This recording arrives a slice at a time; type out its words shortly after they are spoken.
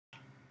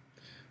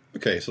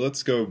Okay, so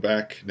let's go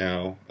back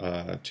now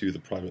to the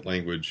private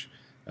language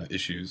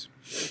issues.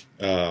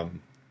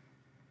 Um,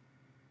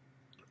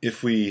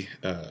 if we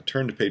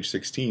turn to page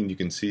 16, you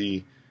can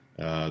see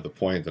the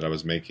point that I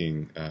was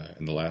making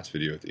in the last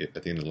video, at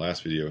the end of the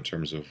last video, in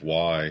terms of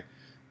why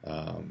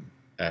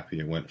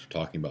Appiah went for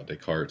talking about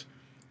Descartes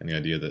and the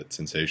idea that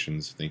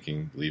sensations,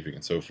 thinking, believing,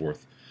 and so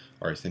forth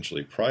are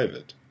essentially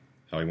private.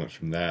 How he went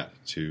from that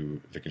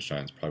to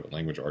Wittgenstein's private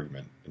language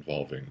argument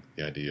involving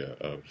the idea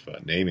of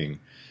naming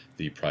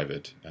the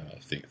private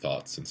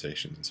thoughts,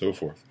 sensations, and so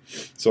forth.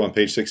 So on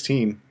page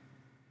 16,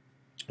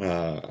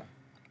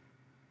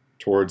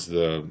 towards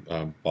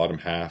the bottom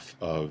half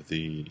of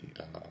the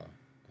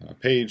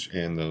page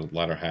and the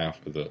latter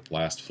half of the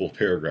last full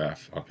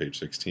paragraph on page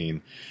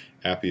 16,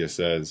 Appiah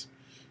says,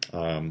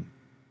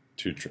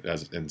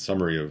 as in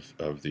summary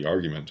of the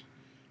argument,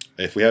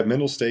 if we have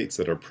mental states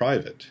that are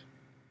private,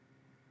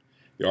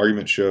 the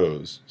argument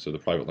shows, so the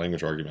private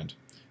language argument,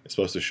 is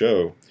supposed to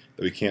show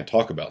that we can't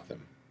talk about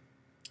them,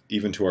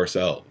 even to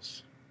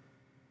ourselves.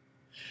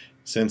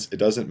 Since it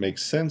doesn't make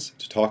sense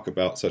to talk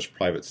about such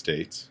private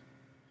states,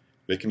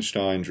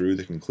 Wittgenstein drew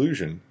the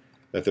conclusion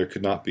that there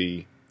could not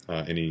be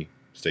any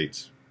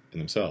states in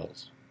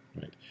themselves.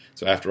 Right?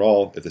 So after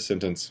all, if the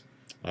sentence,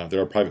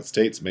 there are private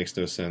states, makes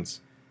no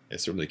sense,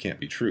 it certainly can't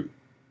be true.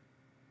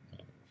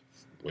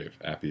 The way of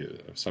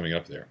Appiah of summing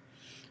up there.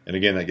 And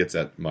again, that gets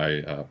at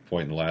my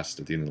point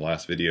at the end of the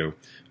last video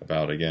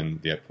about, again,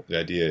 the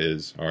idea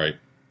is, all right,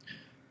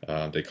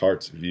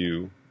 Descartes'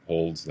 view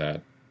holds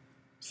that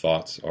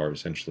thoughts are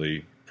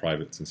essentially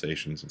private,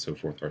 sensations and so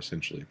forth are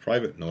essentially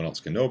private. No one else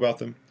can know about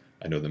them.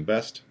 I know them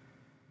best.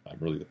 I'm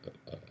really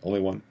the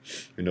only one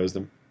who knows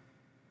them.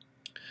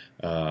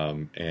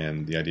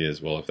 And the idea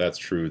is, well, if that's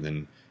true,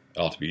 then it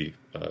ought to be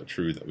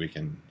true that we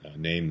can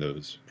name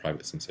those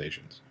private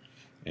sensations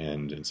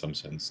and in some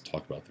sense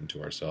talk about them to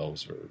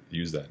ourselves or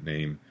use that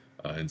name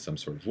in some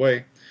sort of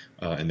way.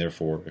 And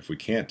therefore, if we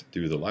can't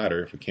do the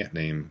latter, if we can't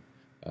name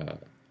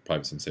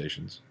private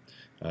sensations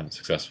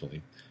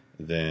successfully,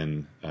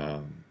 then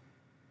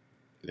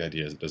the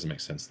idea is it doesn't make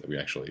sense that we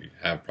actually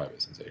have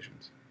private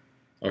sensations.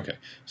 Okay,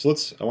 so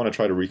I want to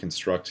try to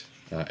reconstruct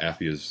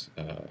Appiah's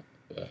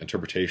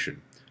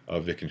interpretation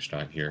of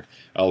Wittgenstein here.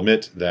 I'll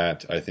admit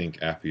that I think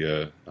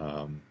Appiah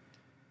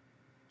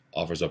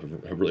offers up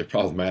a really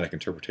problematic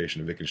interpretation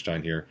of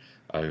Wittgenstein here.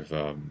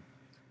 One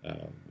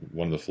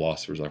of the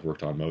philosophers I've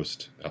worked on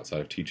most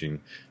outside of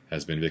teaching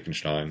has been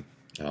Wittgenstein,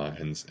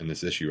 and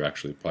this issue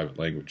actually private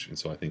language, and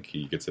so I think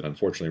he gets it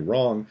unfortunately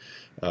wrong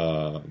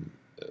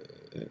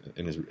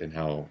in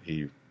how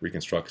he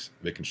reconstructs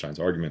Wittgenstein's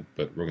argument,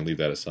 but we're going to leave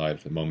that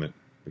aside for the moment.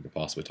 We could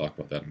possibly talk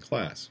about that in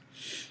class.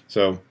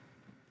 So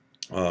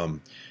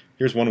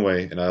here's one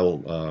way, and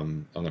I'm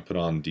going to put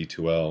on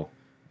D2L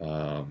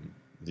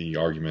the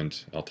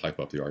argument. I'll type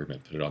up the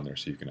argument, put it on there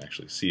so you can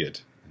actually see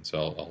it. And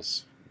so I'll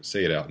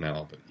say it out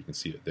now, but you can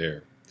see it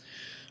there.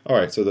 All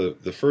right, so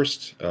the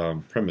first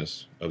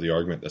premise of the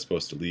argument that's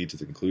supposed to lead to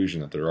the conclusion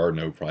that there are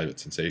no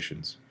private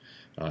sensations,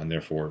 and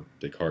therefore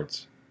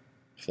Descartes'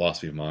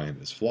 philosophy of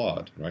mind is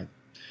flawed, right?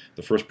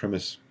 The first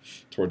premise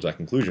towards that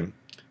conclusion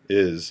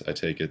is, I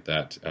take it,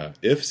 that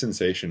if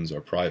sensations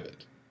are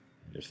private,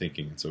 if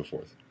thinking and so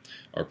forth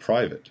are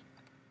private,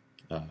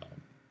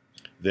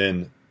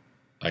 then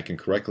I can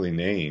correctly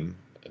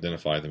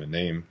identify them and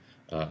name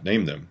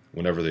them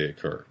whenever they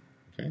occur.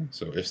 Okay,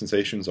 so if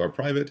sensations are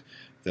private,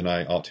 then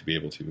I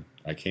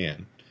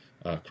can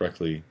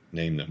correctly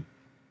name them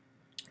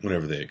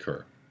whenever they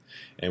occur.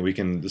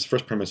 And this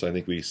first premise I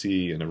think we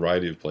see in a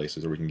variety of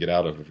places, or we can get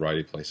out of a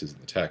variety of places in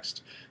the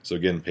text. So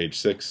again, page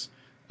 6,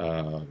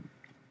 that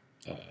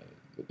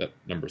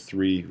number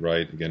 3,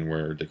 right, again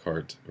where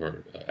Descartes,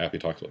 or Appiah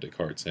talks about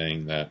Descartes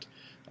saying that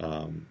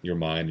your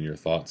mind and your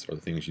thoughts are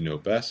the things you know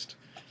best.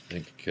 I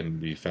think it can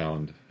be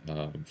found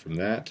from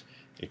that.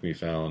 It can be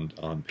found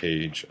on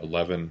page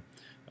 11,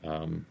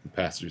 in the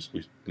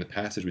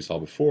passage we saw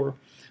before,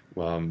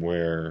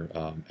 where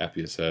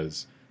Appiah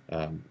says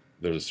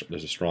there's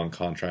a strong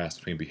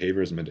contrast between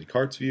behaviorism and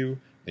Descartes' view,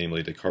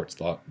 namely Descartes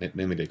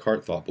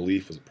thought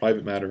belief was a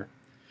private matter,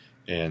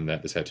 and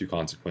that this had two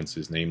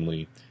consequences,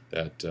 namely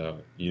that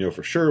you know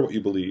for sure what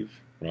you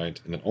believe,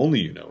 right, and that only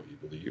you know what you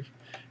believe,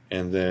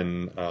 and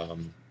then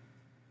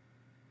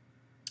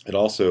it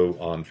also,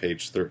 on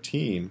page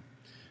 13,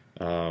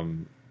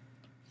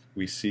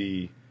 we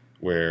see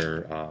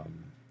where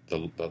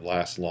the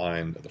last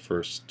line of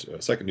the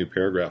second new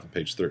paragraph on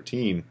page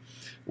 13,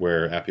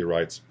 where Appiah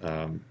writes,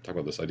 talk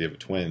about this idea of a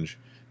twinge.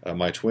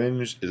 My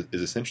twinge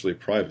is essentially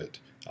private.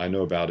 I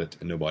know about it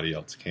and nobody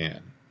else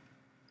can.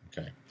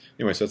 Okay.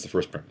 Anyway, so that's the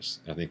first premise.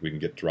 I think we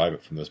can derive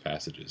it from those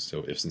passages.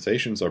 So if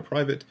sensations are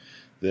private,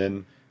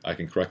 then I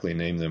can correctly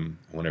name them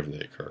whenever they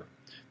occur.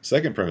 The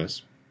second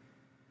premise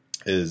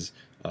is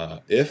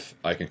if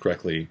I can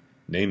correctly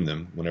name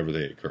them whenever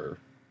they occur,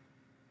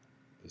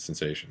 the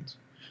sensations,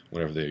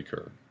 whenever they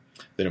occur,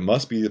 then it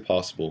must be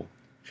possible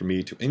for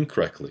me to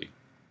incorrectly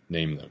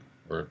name them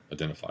or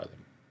identify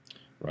them,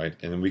 right?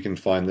 And then we can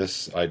find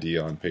this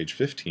idea on page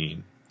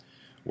 15,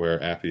 where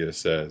Appiah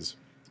says,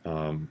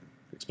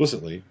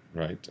 explicitly,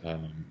 right,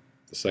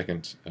 the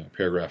second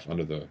paragraph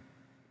under the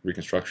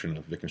reconstruction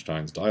of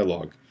Wittgenstein's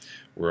dialogue,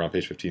 where on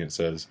page 15 it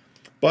says,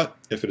 "But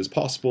if it is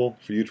possible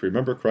for you to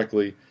remember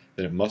correctly,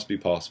 then it must be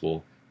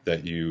possible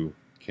that you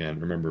can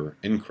remember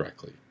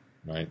incorrectly,"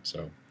 right?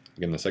 So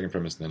again, the second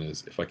premise then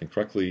is, if I can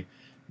correctly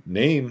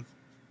name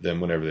them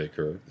whenever they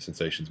occur, the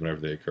sensations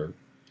whenever they occur,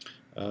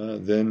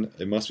 then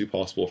it must be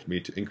possible for me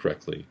to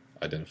incorrectly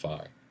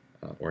identify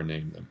or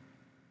name them.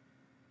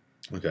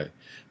 Okay,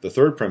 the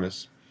third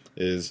premise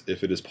is,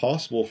 if it is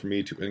possible for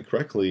me to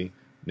incorrectly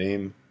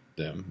name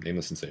them, name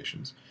the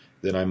sensations,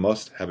 then I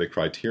must have a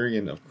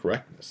criterion of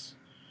correctness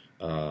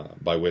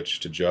by which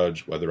to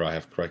judge whether I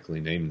have correctly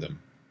named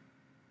them,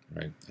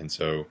 right? And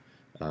so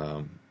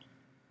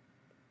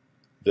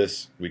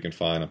this we can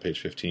find on page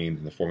 15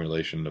 in the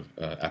formulation of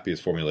Appiah's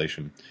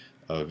formulation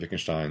of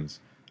Wittgenstein's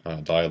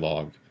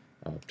dialogue,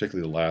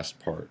 particularly the last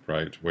part,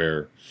 right,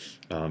 where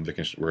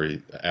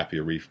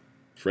Appiah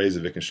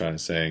phrases Wittgenstein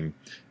as saying,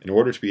 "In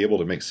order to be able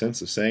to make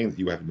sense of saying that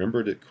you have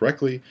remembered it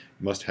correctly,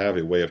 you must have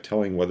a way of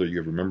telling whether you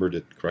have remembered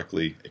it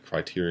correctly, a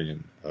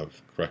criterion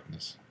of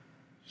correctness."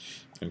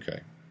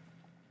 Okay.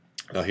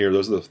 Now here,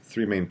 those are the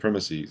three main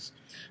premises,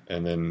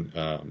 and then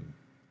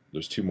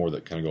there's two more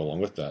that kind of go along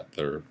with that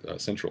that are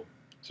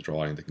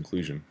centralizing the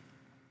conclusion.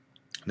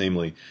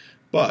 Namely,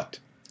 but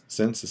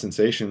since the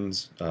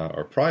sensations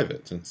are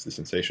private, since the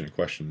sensation in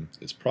question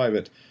is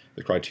private,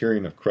 the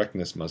criterion of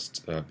correctness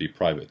must be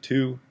private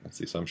too. That's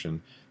the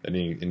assumption that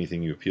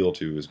anything you appeal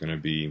to is going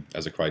to be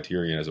as a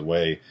criterion, as a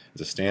way,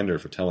 as a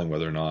standard for telling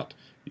whether or not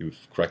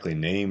you've correctly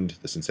named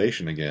the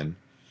sensation again.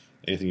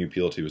 Anything you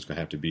appeal to is going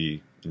to have to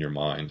be in your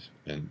mind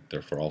and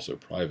therefore also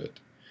private.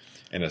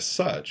 And as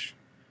such,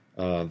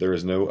 there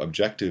is no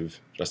objective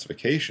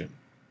justification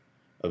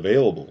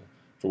available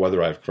for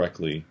whether I've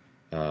correctly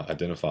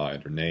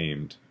identified or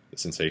named the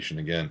sensation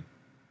again.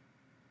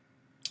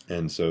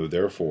 And so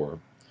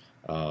therefore,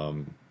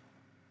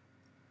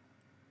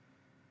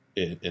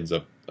 it ends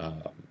up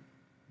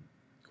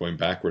going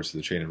backwards to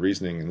the chain of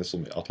reasoning,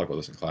 and I'll talk about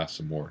this in class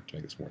some more to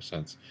make this more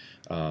sense.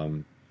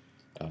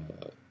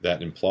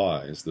 That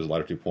implies there's a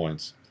lot of 2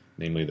 points,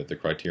 namely that the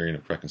criterion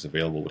of correctness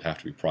available would have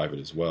to be private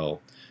as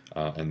well,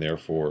 and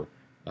therefore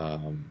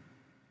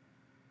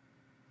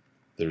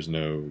there's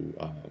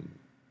no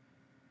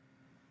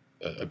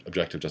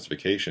objective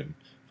justification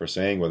for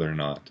saying whether or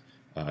not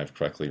I've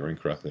correctly or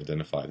incorrectly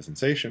identified the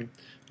sensation.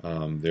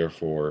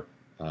 Therefore,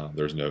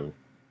 there's no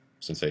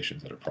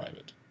sensations that are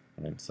private.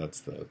 Right? So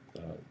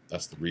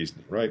that's the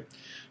reasoning, right?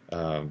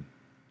 And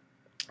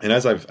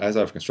as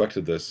I've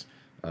constructed this,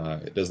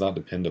 it does not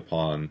depend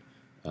upon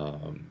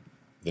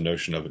the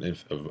notion of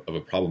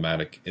a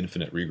problematic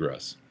infinite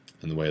regress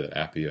in the way that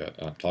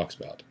Appiah talks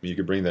about. I mean, you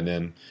could bring that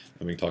in,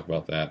 and we can talk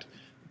about that.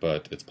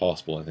 But it's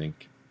possible, I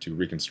think, to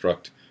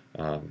reconstruct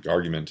the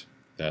argument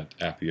that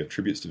Appiah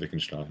attributes to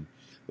Wittgenstein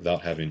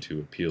without having to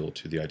appeal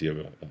to the idea of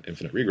an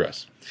infinite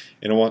regress.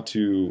 And I want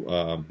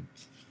to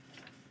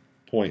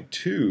point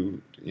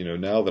to,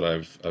 now that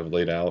I've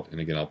laid out, and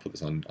again I'll put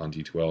this on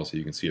D2L so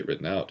you can see it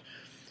written out,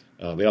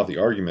 lay out the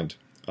argument.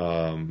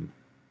 I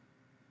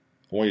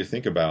want you to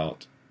think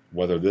about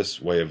whether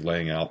this way of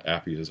laying out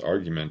Appiah's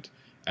argument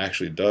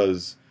actually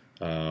does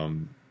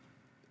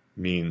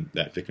mean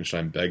that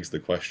Wittgenstein begs the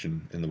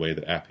question in the way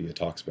that Appiah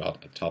talks about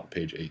at the top of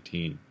page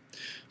 18.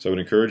 So I would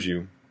encourage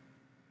you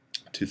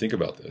to think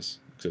about this,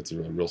 because it's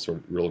a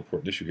real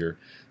important issue here.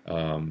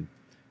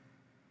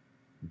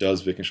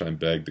 Does Wittgenstein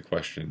beg the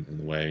question in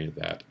the way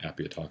that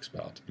Appiah talks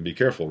about? And be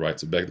careful, right?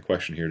 So beg the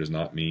question here does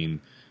not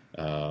mean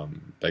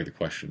beg the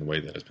question in the way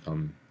that has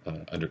become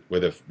way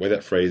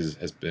that phrase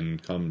has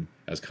come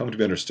to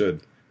be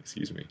understood.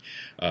 Excuse me,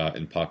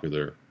 in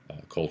popular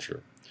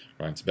culture,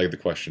 right? So beg the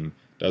question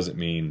doesn't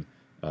mean,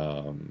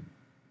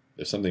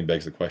 if something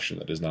begs the question,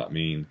 that does not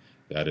mean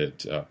that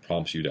it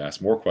prompts you to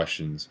ask more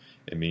questions.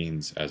 It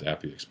means, as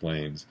Appiah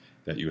explains,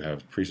 that you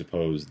have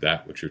presupposed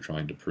that which you're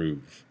trying to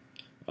prove,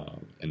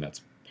 and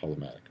that's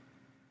problematic.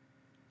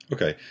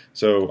 Okay,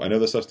 so I know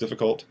this stuff's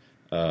difficult.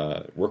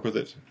 Work with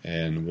it,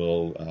 and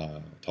we'll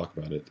talk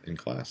about it in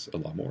class a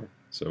lot more.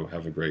 So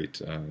have a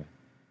great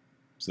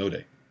snow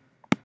day.